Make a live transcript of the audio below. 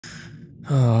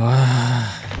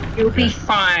Oh. You'll be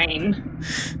fine.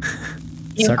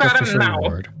 You've got a mouth.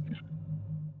 Reward.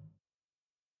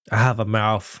 I have a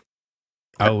mouth.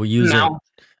 I will use it.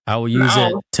 I will use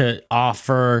it to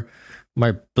offer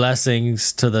my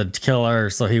blessings to the killer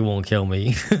so he won't kill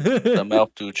me. The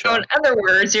mouth to So in other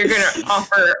words, you're going to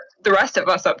offer the rest of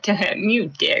us up to him, you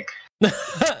dick.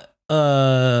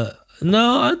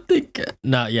 No, I think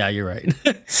no. Yeah, you're right.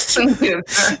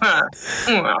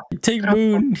 Take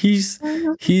Boone.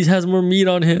 He has more meat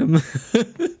on him.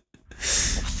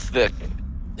 Thick.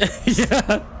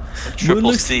 Yeah.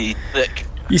 Triple C. Thick.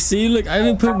 You see, look, I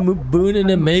even put Boone in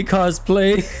a May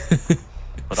cosplay.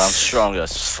 But I'm strong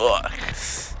as fuck.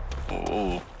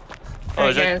 Ooh. Oh,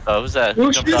 is that? Oh, who's that?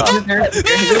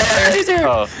 He's there.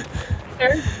 Oh.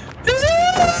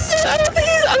 I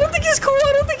don't think he's cool.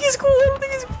 I don't think he's cool.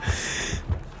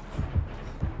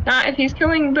 Not if he's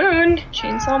killing Boone.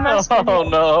 Chainsaw Master. Oh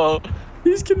no.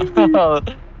 He's killing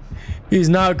Boone. He's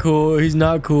not cool. He's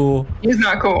not cool. He's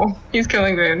not cool. He's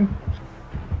killing Boone.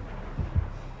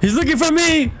 He's looking for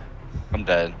me. I'm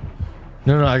dead.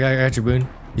 No, I got you, Boone.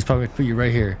 He's probably gonna put you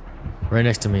right here, right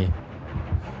next to me.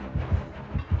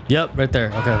 Yep, right there.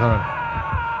 Okay, hold on.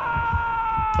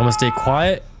 I'm gonna stay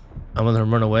quiet. I'm gonna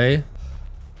run away.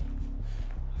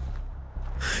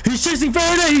 He's chasing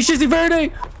Faraday! He's chasing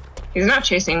Faraday! He's not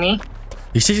chasing me.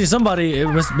 He's chasing somebody. It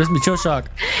must be Chill Shock.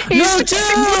 He's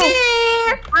chasing me!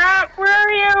 Where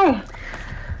are you?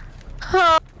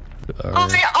 Oh,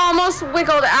 I almost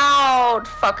wiggled out,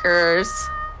 fuckers.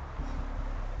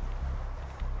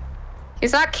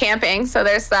 He's not camping, so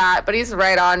there's that, but he's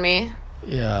right on me.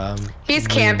 Yeah. He's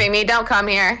camping me. Don't come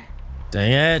here.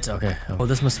 Dang it. Okay. Oh,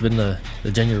 this must have been the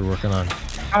gen you were working on.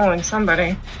 Following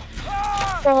somebody.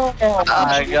 Oh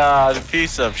my god,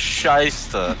 piece of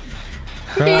shyster.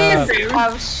 Crap. Piece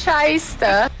of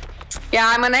shyster. Yeah,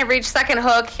 I'm gonna reach second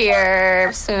hook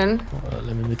here soon. Let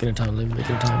me make it in time.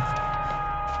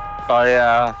 Oh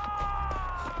yeah.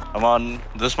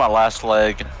 This is my last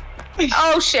leg.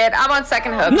 Oh shit, I'm on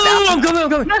second hook. No, I'm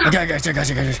coming. I got you.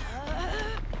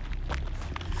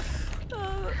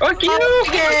 Fuck you!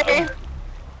 Okay.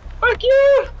 Fuck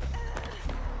you!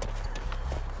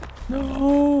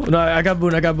 No, I got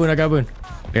Boone. I got you, Boone.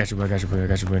 Get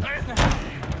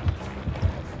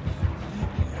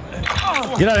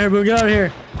out of here, Boone. Get out of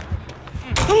here.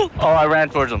 Oh, I ran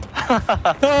towards him.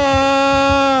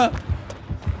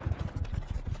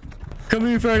 Come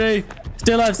here, Faraday.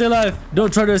 Stay alive.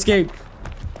 Don't try to escape.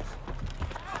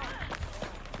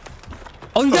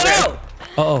 Oh, you got out!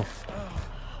 Uh-oh.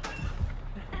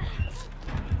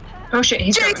 Oh shit,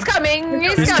 he's Jake's coming.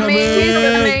 He's He's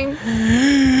coming.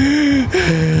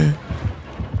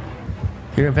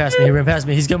 He ran past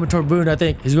me. He's coming toward Boone, I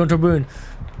think. He's going toward Boone.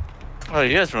 Oh,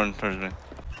 he is running towards me.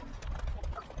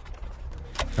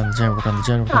 Work on the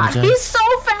gen. He's so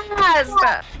fast.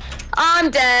 I'm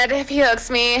dead if he hooks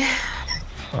me.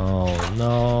 Oh,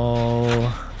 no.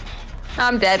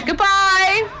 I'm dead.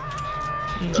 Goodbye.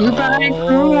 Goodbye.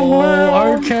 Oh,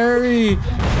 our carry.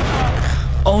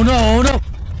 Oh, no.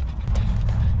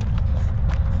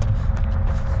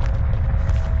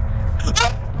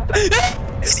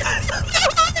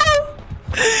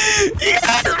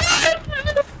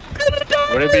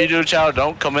 Whatever you do, Chow,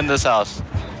 don't come in this house.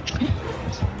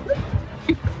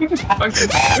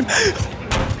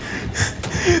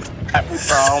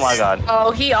 Oh my god.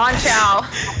 Oh, he on Chow.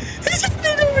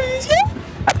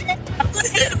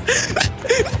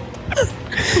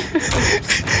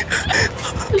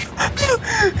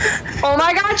 Oh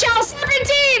my god, Chow,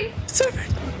 17!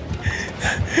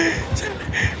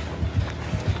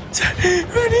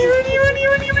 Running.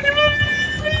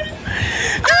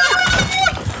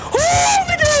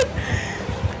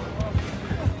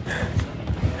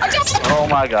 Oh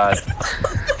my god.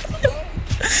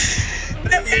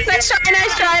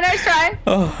 Nice try.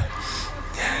 Oh.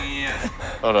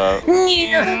 Hold up.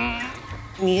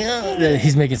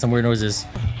 He's making some weird noises.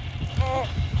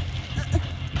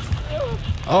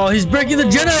 Oh, he's breaking the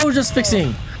gen I was just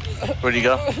fixing. Where'd he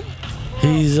go?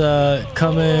 He's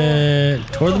coming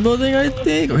toward the building, I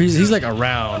think, or he's like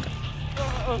around.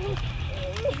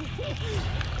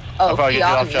 Oh, Get you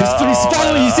off, Chow. He's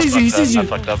following. He sees you. I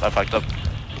fucked up.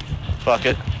 Fuck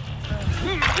it.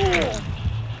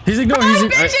 He's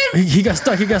ignoring. He got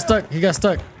stuck.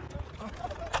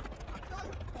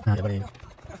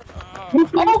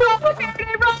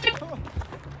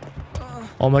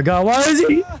 Oh my god, why is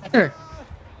he here?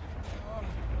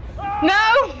 No!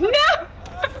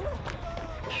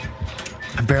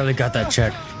 I barely got that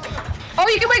check. Oh,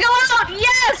 you can wiggle out!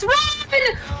 Yes, run!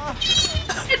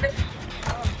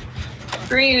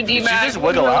 Screw you, D-bag. Did she just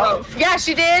wiggle out? Yeah,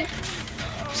 she did.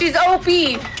 She's OP.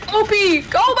 OP.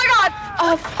 Oh my god.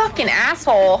 Oh, fucking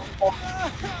asshole.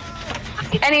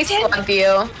 And he slugged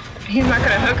you. He's not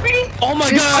gonna hook me? Oh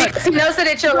my god! He knows that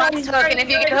it's your last hook, and if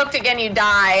you get hooked again, you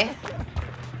die.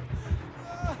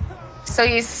 So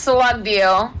he slugged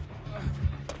you.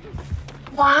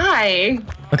 Why?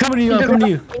 I'm coming to you, I'm coming to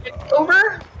you.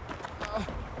 Over?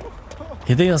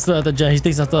 He thinks I'm still at the gen. He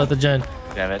thinks I'm still at the gen.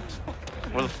 Damn it.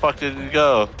 Where the fuck did it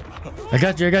go? I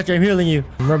got you, I'm healing you.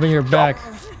 I'm rubbing your back.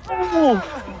 Oh,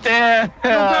 damn.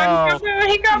 Oh,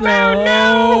 he got bound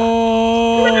now.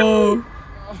 No.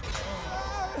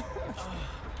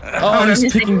 Oh,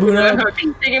 he's picking Boone up.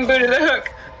 He's taking Boone to the hook.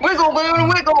 Wiggle, Boone,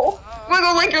 wiggle.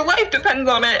 Wiggle like your life depends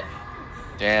on it.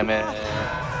 Damn it.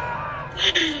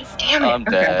 Damn it. I'm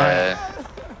dead.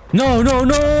 No, no,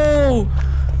 no.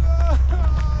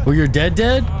 Well, you're dead?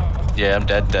 Yeah, I'm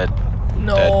dead.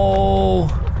 No.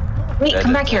 Wait,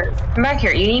 come back here. Come back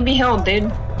here. You need to be healed, dude.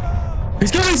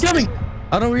 He's coming.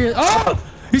 I don't really. Oh!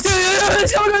 He's coming.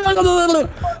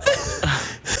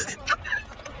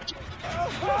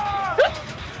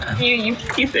 You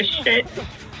piece of shit.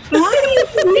 Why are you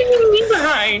leaving me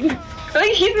behind?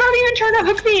 Like, he's not even trying to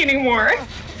hook me anymore.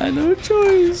 I have no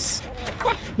choice.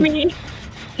 Me.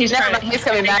 He's trying to. He's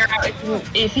coming back.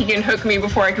 If he can hook me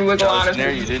before I can wiggle out of There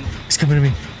him. you did. He's coming to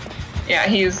me. Yeah,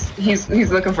 he's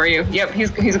looking for you. Yep, he's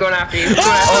going after you.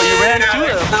 Oh, you ran through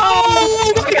him.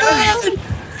 Oh my god!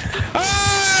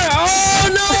 Oh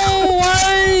no!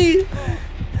 Why?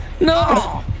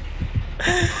 No!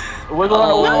 Wiggle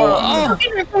on. Oh,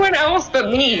 everyone else but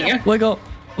me. Wiggle.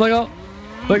 Dang,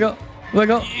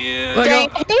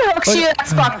 if he hooks you,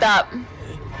 that's fucked up.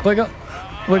 Wiggle.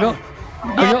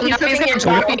 He's gonna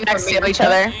drop you next to each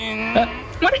other.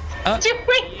 What are you doing?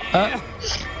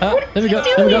 Let me go.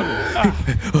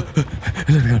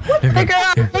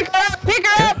 Pick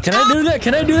her up.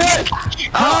 Can I do that?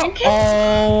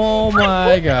 Oh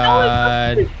my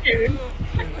god.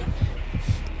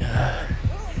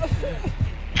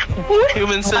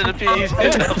 Human centipede.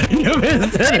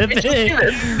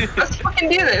 Let's fucking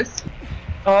do this.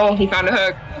 Oh, he found a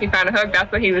hook.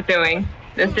 That's what he was doing.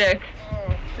 This dick.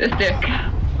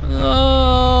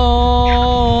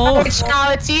 Oh.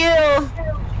 Chow, it's you.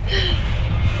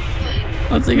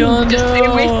 What's he gonna do? Just stay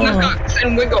away from the hooks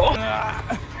and wiggle.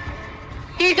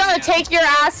 He's gonna take your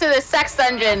ass to the sex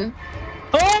dungeon.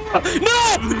 Oh no,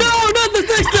 not the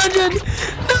sex dungeon.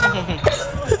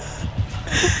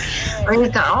 He's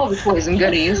got all the poison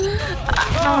goodies.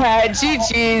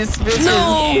 GG's, bitches.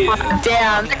 No.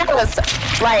 Damn, that guy was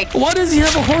like. Why does he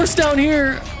have a horse down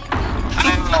here?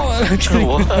 What?